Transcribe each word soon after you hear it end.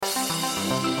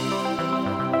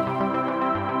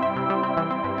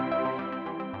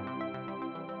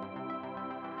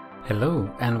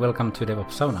Hello and welcome to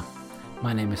DevOps Sauna.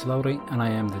 My name is Lauri and I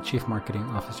am the Chief Marketing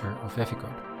Officer of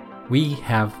Eficode. We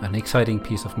have an exciting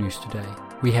piece of news today.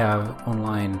 We have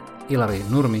online Ilari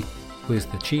Nurmi, who is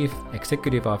the Chief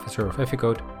Executive Officer of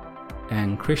Eficode,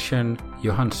 and Christian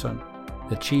Johansson,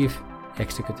 the Chief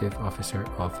Executive Officer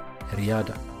of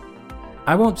Riada.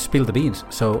 I won't spill the beans,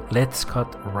 so let's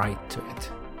cut right to it.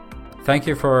 Thank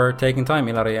you for taking time,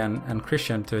 Ilari and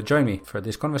Christian, to join me for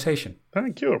this conversation.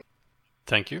 Thank you.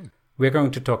 Thank you. We're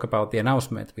going to talk about the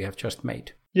announcement we have just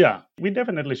made. Yeah, we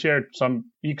definitely shared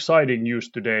some exciting news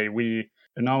today. We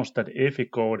announced that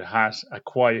Eficode has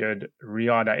acquired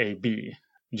Riada AB,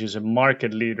 which is a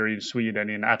market leader in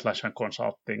Sweden in Atlassian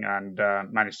consulting and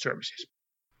managed services.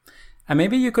 And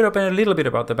maybe you could open a little bit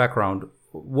about the background.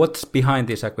 What's behind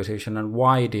this acquisition and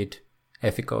why did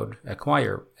Eficode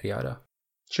acquire Riada?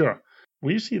 Sure.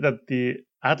 We see that the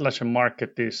Atlassian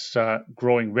market is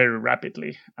growing very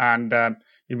rapidly, and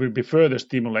it will be further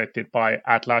stimulated by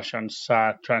Atlassian's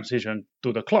transition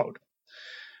to the cloud.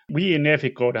 We in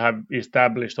Eficode have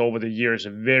established over the years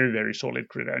very, very solid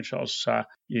credentials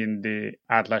in the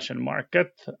Atlassian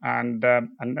market, and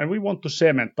we want to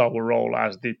cement our role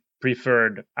as the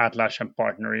preferred Atlassian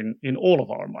partner in all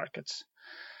of our markets.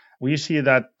 We see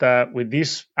that with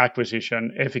this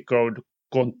acquisition, Eficode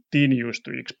continues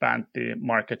to expand the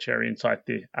market share inside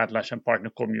the Atlassian partner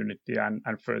community and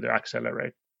further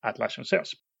accelerate Atlassian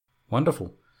sales.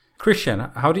 Wonderful. Christian,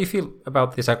 how do you feel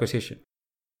about this acquisition?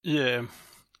 Yeah,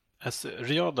 as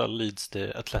Riada leads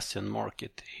the Atlassian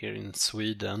market here in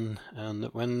Sweden, and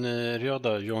when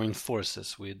Riada joined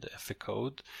forces with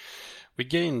Eficode, we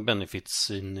gain benefits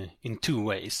in two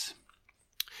ways.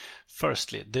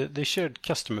 Firstly, the shared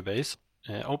customer base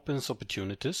opens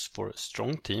opportunities for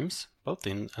strong teams, both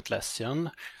in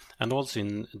Atlassian and also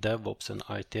in DevOps and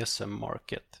ITSM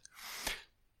market,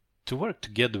 to work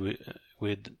together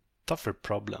with tougher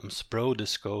problems, broader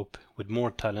scope, with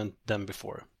more talent than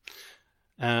before.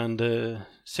 And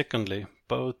secondly,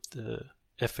 both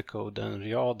Eficode and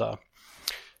Riada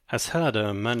has had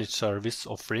a managed service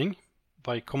offering.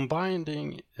 By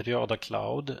combining Riada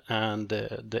Cloud and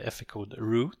the Eficode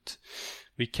route,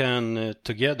 we can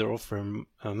together offer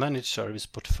a managed service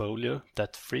portfolio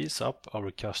that frees up our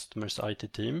customers'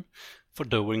 IT team for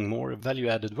doing more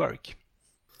value-added work.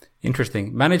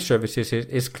 Interesting. Managed services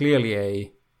is clearly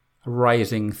a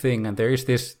rising thing, and there is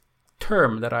this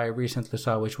term that I recently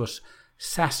saw, which was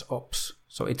SaaS ops.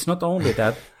 So it's not only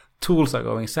that tools are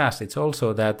going SaaS, it's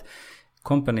also that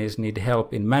companies need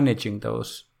help in managing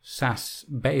those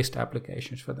SaaS-based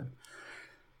applications for them.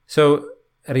 So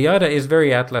Riada is very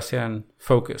Atlassian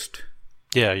focused.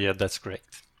 Yeah, that's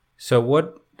correct. So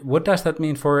what does that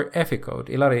mean for Eficode?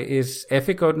 Ilari, is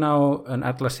Eficode now an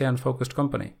Atlassian focused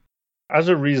company? As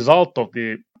a result of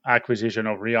the acquisition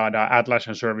of Riada,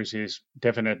 Atlassian services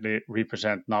definitely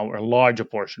represent now a larger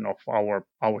portion of our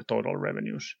total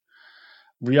revenues.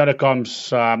 Riada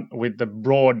comes with the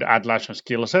broad Atlassian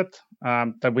skill set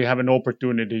that we have an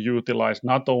opportunity to utilize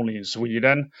not only in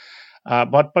Sweden,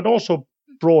 but also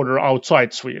broader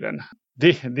outside Sweden.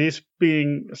 This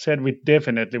being said, we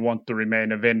definitely want to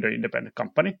remain a vendor-independent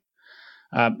company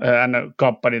and a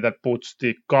company that puts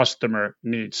the customer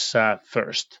needs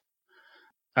first.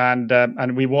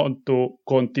 And we want to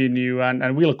continue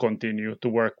and will continue to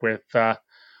work with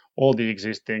all the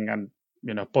existing and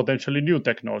potentially new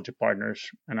technology partners,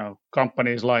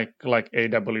 companies like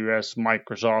AWS,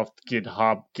 Microsoft,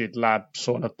 GitHub, GitLab,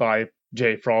 Sonatype,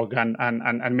 JFrog,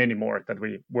 and many more that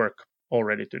we work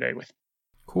already today with.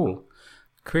 Cool.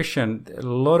 Christian, a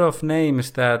lot of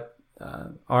names that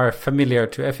are familiar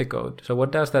to Eficode. So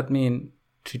what does that mean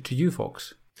to you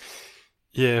folks?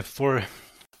 Yeah, for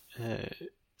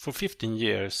 15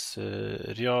 years,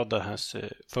 Riada has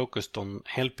focused on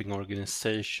helping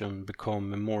organizations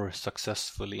become more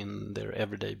successful in their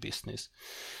everyday business.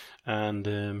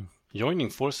 And joining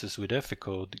forces with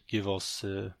Eficode give us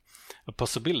a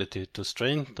possibility to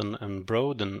strengthen and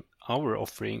broaden our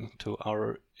offering to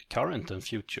our current and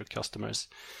future customers.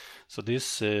 So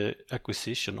this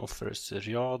acquisition offers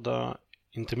Riada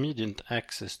intermediate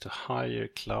access to higher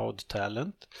cloud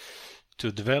talent,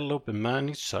 to develop a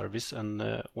managed service and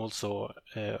also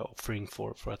offering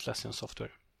for Atlassian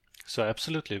software. So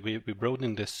absolutely, we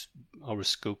broaden our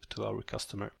scope to our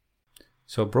customer.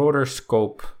 So broader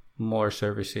scope, more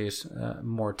services,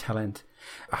 more talent.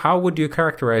 How would you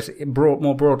characterize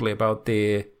more broadly about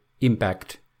the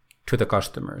impact to the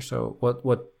customer? So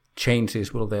what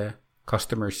changes will the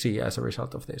customer see as a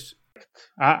result of this?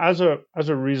 As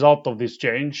a result of this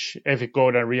change,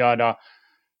 Eficode and Riada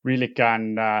really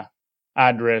can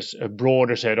address a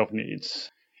broader set of needs.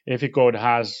 Eficode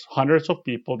has hundreds of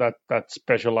people that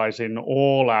specialize in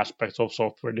all aspects of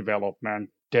software development,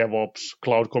 DevOps,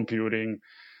 cloud computing,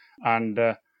 and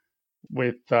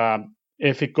with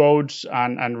Eficode's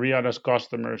and Riada's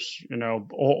customers,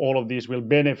 all of these will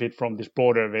benefit from this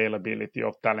broader availability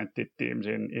of talented teams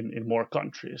in more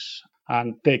countries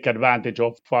and take advantage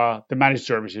of the managed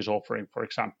services offering, for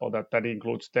example, that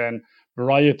includes then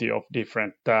variety of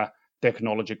different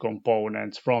technology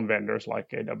components from vendors like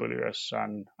AWS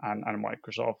and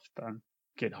Microsoft and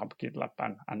GitHub, GitLab,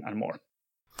 and more.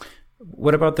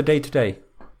 What about the day-to-day,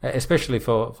 especially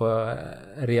for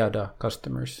Riada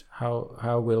customers?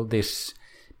 How will this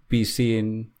be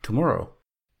seen tomorrow?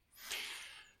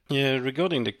 Yeah,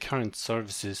 regarding the current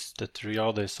services that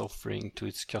Riada is offering to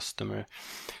its customer,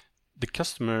 the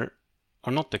customer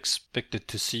are not expected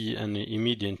to see any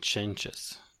immediate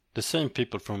changes. The same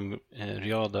people from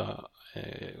Riada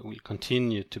will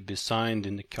continue to be signed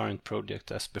in the current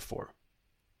project as before.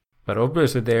 But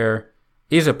obviously there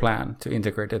is a plan to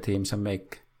integrate the teams and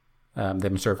make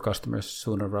them serve customers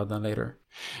sooner rather than later.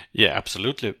 Yeah,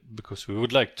 absolutely, because we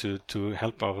would like to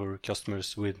help our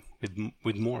customers with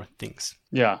more things.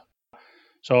 Yeah.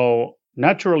 So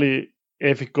naturally,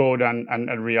 Eficode and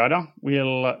Riada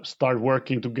will start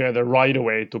working together right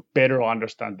away to better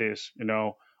understand this,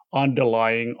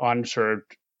 underlying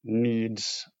unserved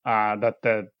needs that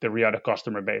the Riada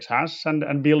customer base has,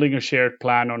 and building a shared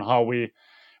plan on how we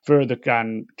further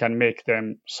can make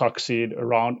them succeed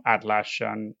around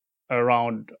Atlassian,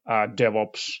 around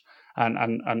DevOps,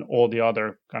 and all the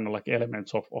other kind of like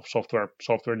elements of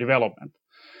software development.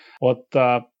 What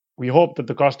we hope that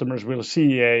the customers will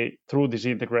see through this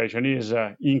integration is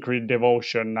increased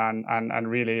devotion and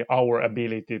really our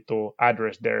ability to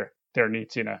address their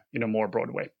needs in a more broad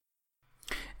way.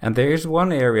 And there is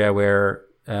one area where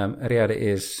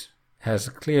Riada has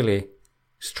clearly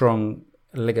strong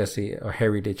legacy or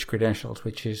heritage credentials,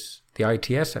 which is the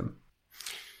ITSM.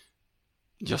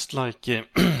 Just like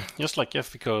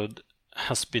Eficode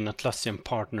has been Atlassian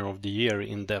Partner of the Year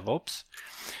in DevOps,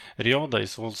 Riada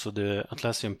is also the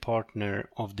Atlassian Partner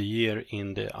of the Year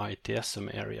in the ITSM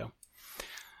area.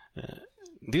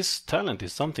 This talent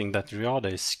is something that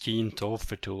Riada is keen to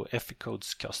offer to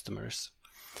Eficode's customers.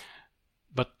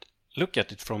 But look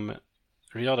at it from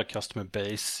Riada customer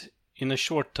base. In a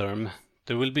short term,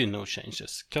 there will be no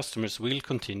changes. Customers will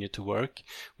continue to work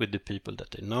with the people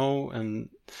that they know, and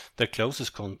their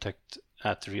closest contact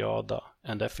at Riada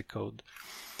and Eficode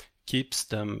keeps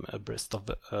them abreast of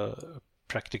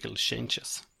practical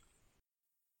changes.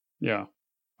 Yeah.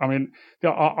 I mean,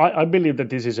 I believe that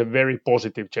this is a very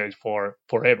positive change for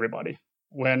everybody.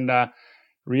 When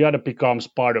Riada becomes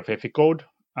part of Eficode,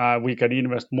 we can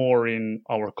invest more in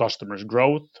our customers'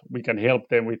 growth. We can help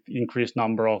them with increased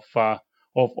number of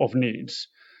needs.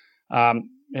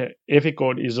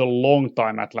 Eficode is a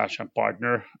long-time Atlassian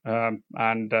partner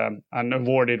and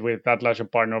awarded with Atlassian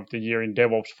Partner of the Year in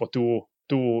DevOps for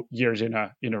two years in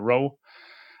a row.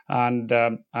 And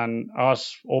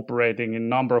us operating in a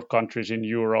number of countries in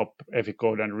Europe,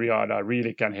 Eficode and Riada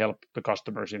really can help the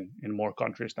customers in more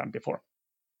countries than before.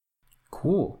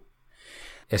 Cool.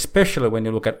 Especially when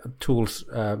you look at tools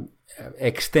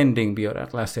extending beyond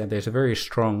Atlassian, there's a very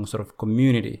strong sort of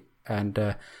community and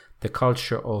the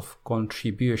culture of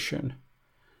contribution.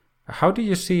 How do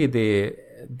you see the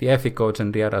Eficode's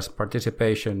and Riada's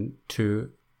participation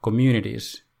to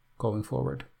communities going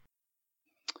forward?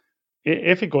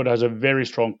 Eficode has a very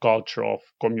strong culture of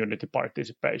community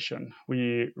participation.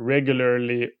 We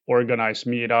regularly organize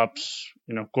meetups,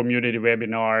 community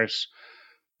webinars.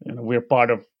 We're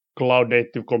part of Cloud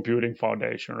Native Computing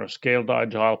Foundation or Scaled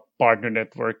Agile Partner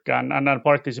Network and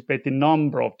participate in a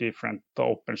number of different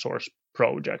open source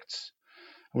projects.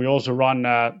 We also run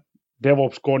a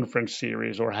DevOps conference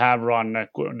series or have run a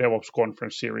DevOps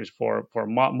conference series for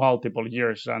multiple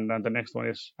years, and the next one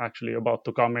is actually about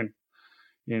to come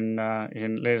in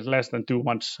less than 2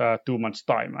 months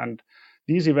time. And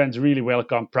these events really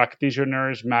welcome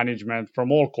practitioners, management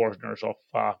from all corners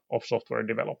of software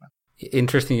development.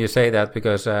 Interesting you say that,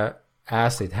 because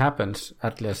as it happens,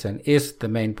 Atlassian is the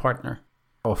main partner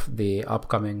of the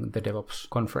upcoming the DevOps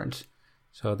conference.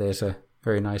 So there's a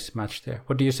very nice match there.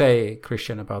 What do you say,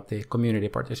 Christian, about the community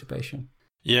participation?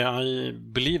 Yeah, I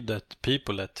believe that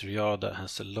people at Riada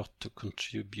has a lot to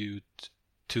contribute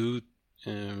to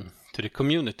the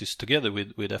communities together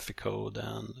with Eficode,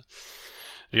 and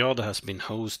Riada has been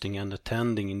hosting and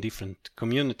attending in different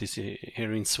communities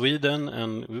here in Sweden,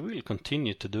 and we will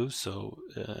continue to do so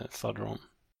further on.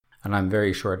 And I'm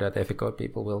very sure that Eficode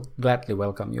people will gladly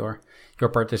welcome your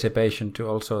participation to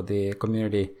also the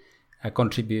community a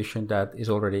contribution that is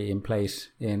already in place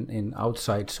in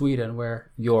outside Sweden,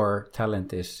 where your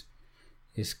talent is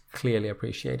clearly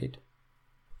appreciated.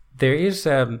 There is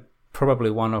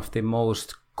probably one of the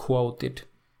most quoted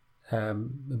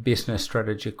business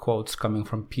strategy quotes coming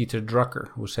from Peter Drucker,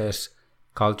 who says,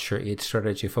 "Culture eats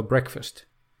strategy for breakfast,"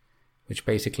 which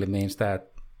basically means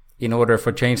that in order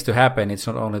for change to happen, it's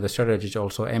not only the strategy, it's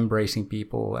also embracing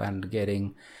people and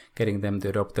getting them to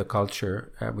adopt the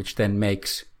culture, which then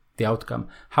makes the outcome.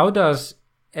 How does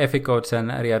Eficode's and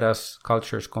Riada's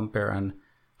cultures compare, and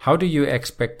how do you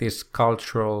expect this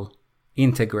cultural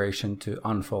integration to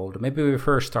unfold? Maybe we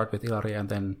first start with Ilari and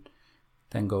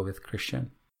then go with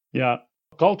Christian. Yeah,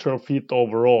 cultural fit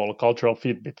overall, cultural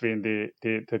fit between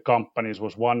the companies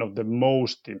was one of the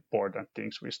most important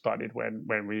things we studied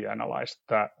when we analyzed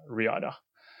Riada.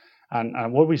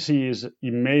 And what we see is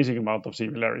amazing amount of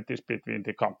similarities between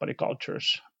the company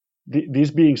cultures.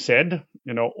 This being said,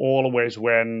 always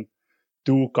when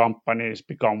two companies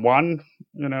become one,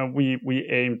 we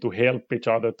aim to help each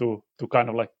other to kind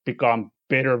of like become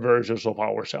better versions of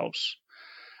ourselves.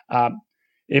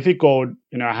 Eficode,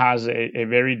 has a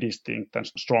very distinct and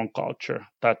strong culture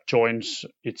that joins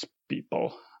its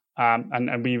people.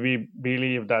 And we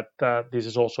believe that this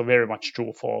is also very much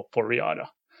true for Riada.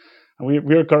 We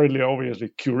are currently obviously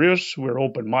curious. We're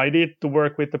open-minded to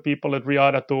work with the people at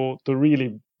Riada to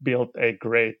really build a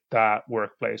great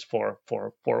workplace for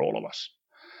all of us.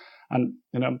 And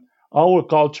our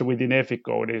culture within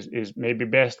Eficode is maybe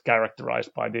best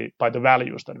characterized by the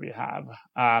values that we have.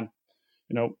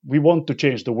 We want to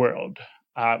change the world.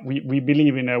 We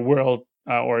believe in a world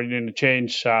or in a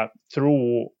change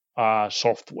through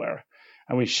software.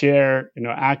 And we share,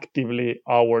 actively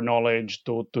our knowledge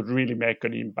to really make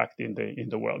an impact in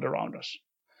the world around us.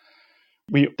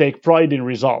 We take pride in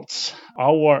results.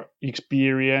 Our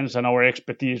experience and our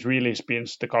expertise really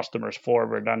spins the customers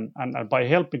forward. And by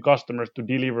helping customers to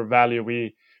deliver value,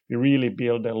 we really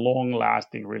build a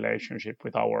long-lasting relationship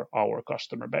with our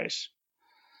customer base.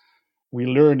 We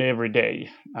learn every day.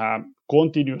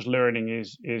 Continuous learning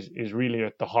is really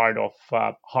at the heart of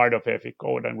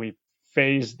Eficode, and we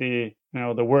face the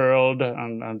world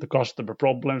and the customer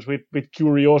problems with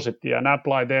curiosity and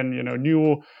apply then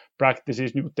new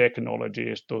practices, new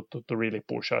technologies to really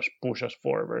push us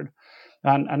forward.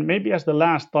 And maybe as the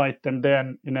last item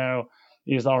then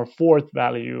is our fourth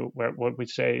value, where what we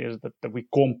say is that we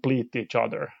complete each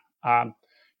other.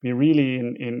 We really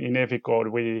in Eficode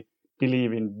we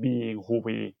believe in being who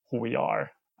we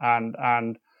are, and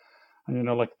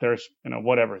like there's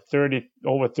over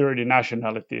 30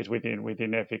 nationalities within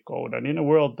Eficode, and in a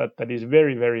world that is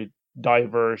very, very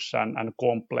diverse and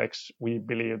complex, we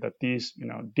believe that these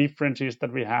differences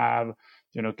that we have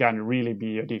can really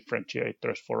be a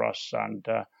differentiators for us, and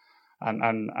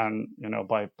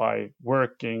by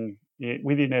working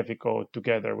within Eficode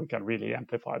together, we can really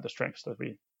amplify the strengths that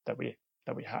we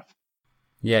have.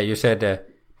 Yeah, you said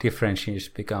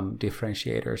differentiators become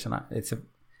differentiators, and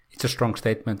it's a strong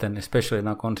statement, and especially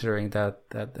now considering that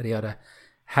Riada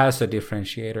has a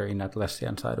differentiator in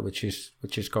Atlassian side, which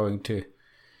is going to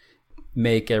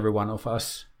make every one of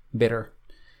us better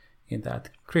in that.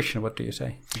 Christian, what do you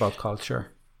say about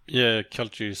culture? Yeah,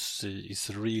 culture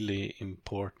is really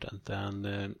important,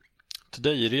 and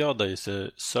today Riada is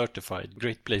a certified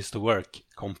Great Place to Work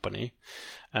company,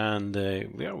 and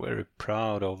we are very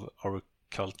proud of our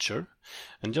culture.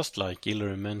 And just like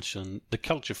Ilari mentioned, the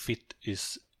culture fit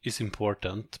is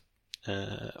important,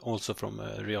 also from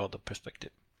a Riada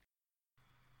perspective.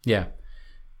 Yeah,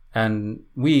 and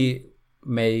we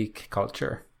make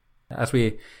culture as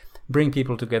we bring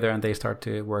people together and they start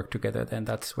to work together. Then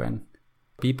that's when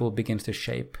people begins to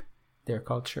shape their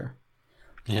culture.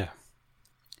 Yeah.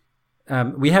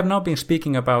 We have now been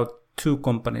speaking about two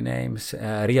company names,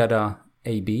 Riada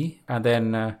AB and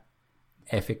then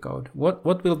Eficode.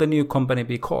 What will the new company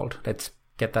be called? Let's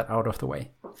get that out of the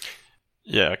way.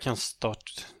 Yeah, I can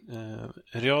start.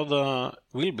 Riada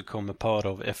will become a part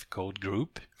of Eficode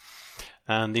Group,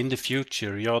 and in the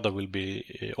future Riada will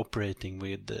be operating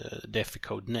with the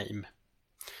Eficode name.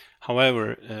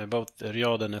 However, both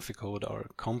Riada and Eficode are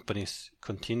companies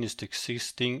continues to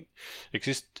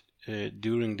exist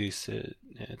during this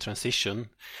transition,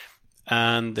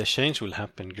 and the change will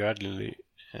happen gradually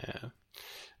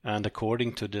and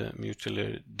according to the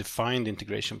mutually defined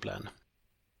integration plan.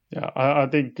 Yeah, I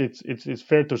think it's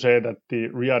fair to say that the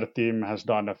Riada team has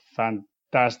done a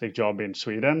fantastic job in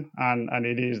Sweden, and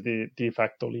it is the de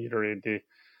facto leader in the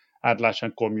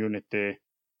Atlassian community,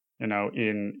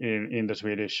 in the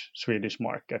Swedish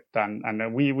market.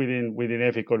 And we within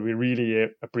Eficode, we really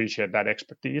appreciate that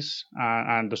expertise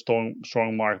and the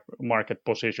strong market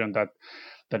position that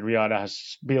Riada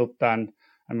has built, and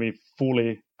we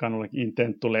fully kind of like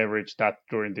intend to leverage that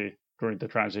during the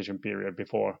transition period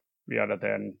before Riada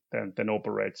then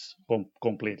operates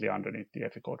completely underneath the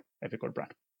Eficode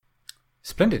brand.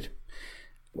 Splendid.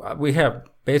 We have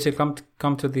basically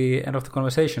come to the end of the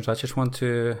conversation, so I just want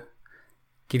to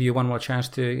give you one more chance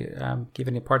to give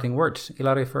any parting words.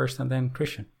 Ilari first, and then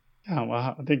Christian. Yeah,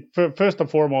 well, I think first and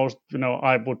foremost,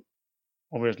 I would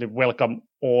obviously welcome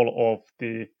all of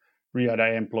the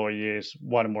Riada employees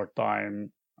one more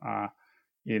time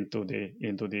into the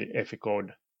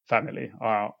Eficode family.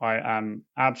 I am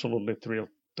absolutely thrilled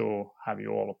to have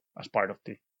you all as part of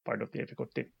the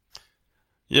Eficode team.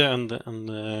 Yeah,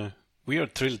 and we are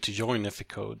thrilled to join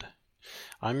Eficode.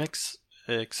 I'm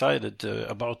excited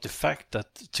about the fact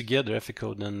that together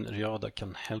Eficode and Riada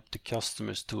can help the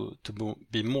customers to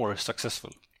be more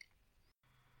successful.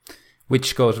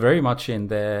 Which goes very much in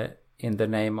the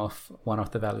name of one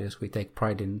of the values we take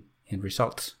pride in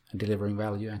results and delivering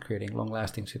value and creating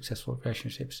long-lasting, successful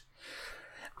relationships.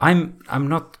 I'm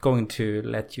not going to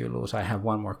let you lose. I have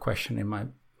one more question in my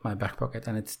back pocket,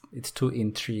 and it's too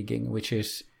intriguing, which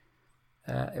is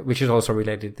also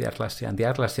related to the Atlassian, the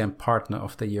Atlassian Partner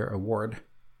of the Year award.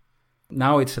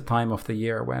 Now it's a time of the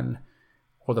year when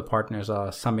all the partners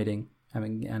are submitting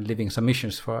and leaving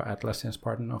submissions for Atlassian's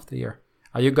Partner of the Year.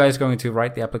 Are you guys going to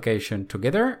write the application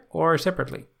together or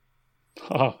separately?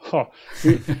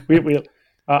 We will.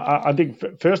 I think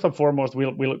first and foremost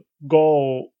we'll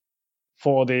go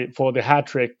for the hat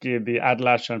trick in the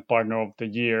Atlassian Partner of the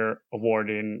Year award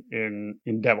in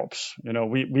DevOps.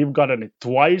 We've gotten it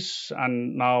twice,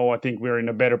 and now I think we're in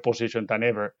a better position than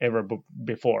ever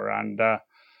before. And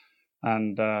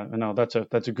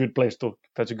that's a good place to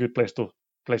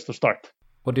start.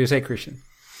 What do you say, Christian?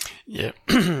 Yeah,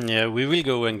 yeah, we will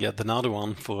go and get another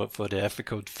one for the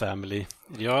Eficode family.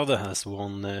 Riada has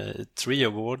won 3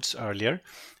 awards earlier,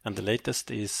 and the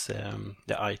latest is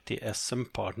the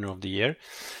ITSM Partner of the Year.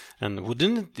 And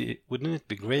wouldn't it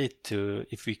be great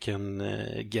if we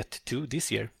can get 2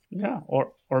 this year? Yeah,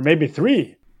 or maybe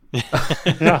 3. Yeah,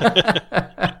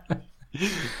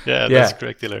 that's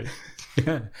correct, Hilary.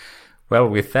 Yeah. Well,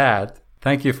 with that,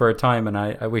 thank you for your time, and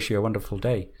I wish you a wonderful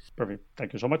day. Perfect.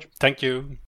 Thank you so much. Thank you.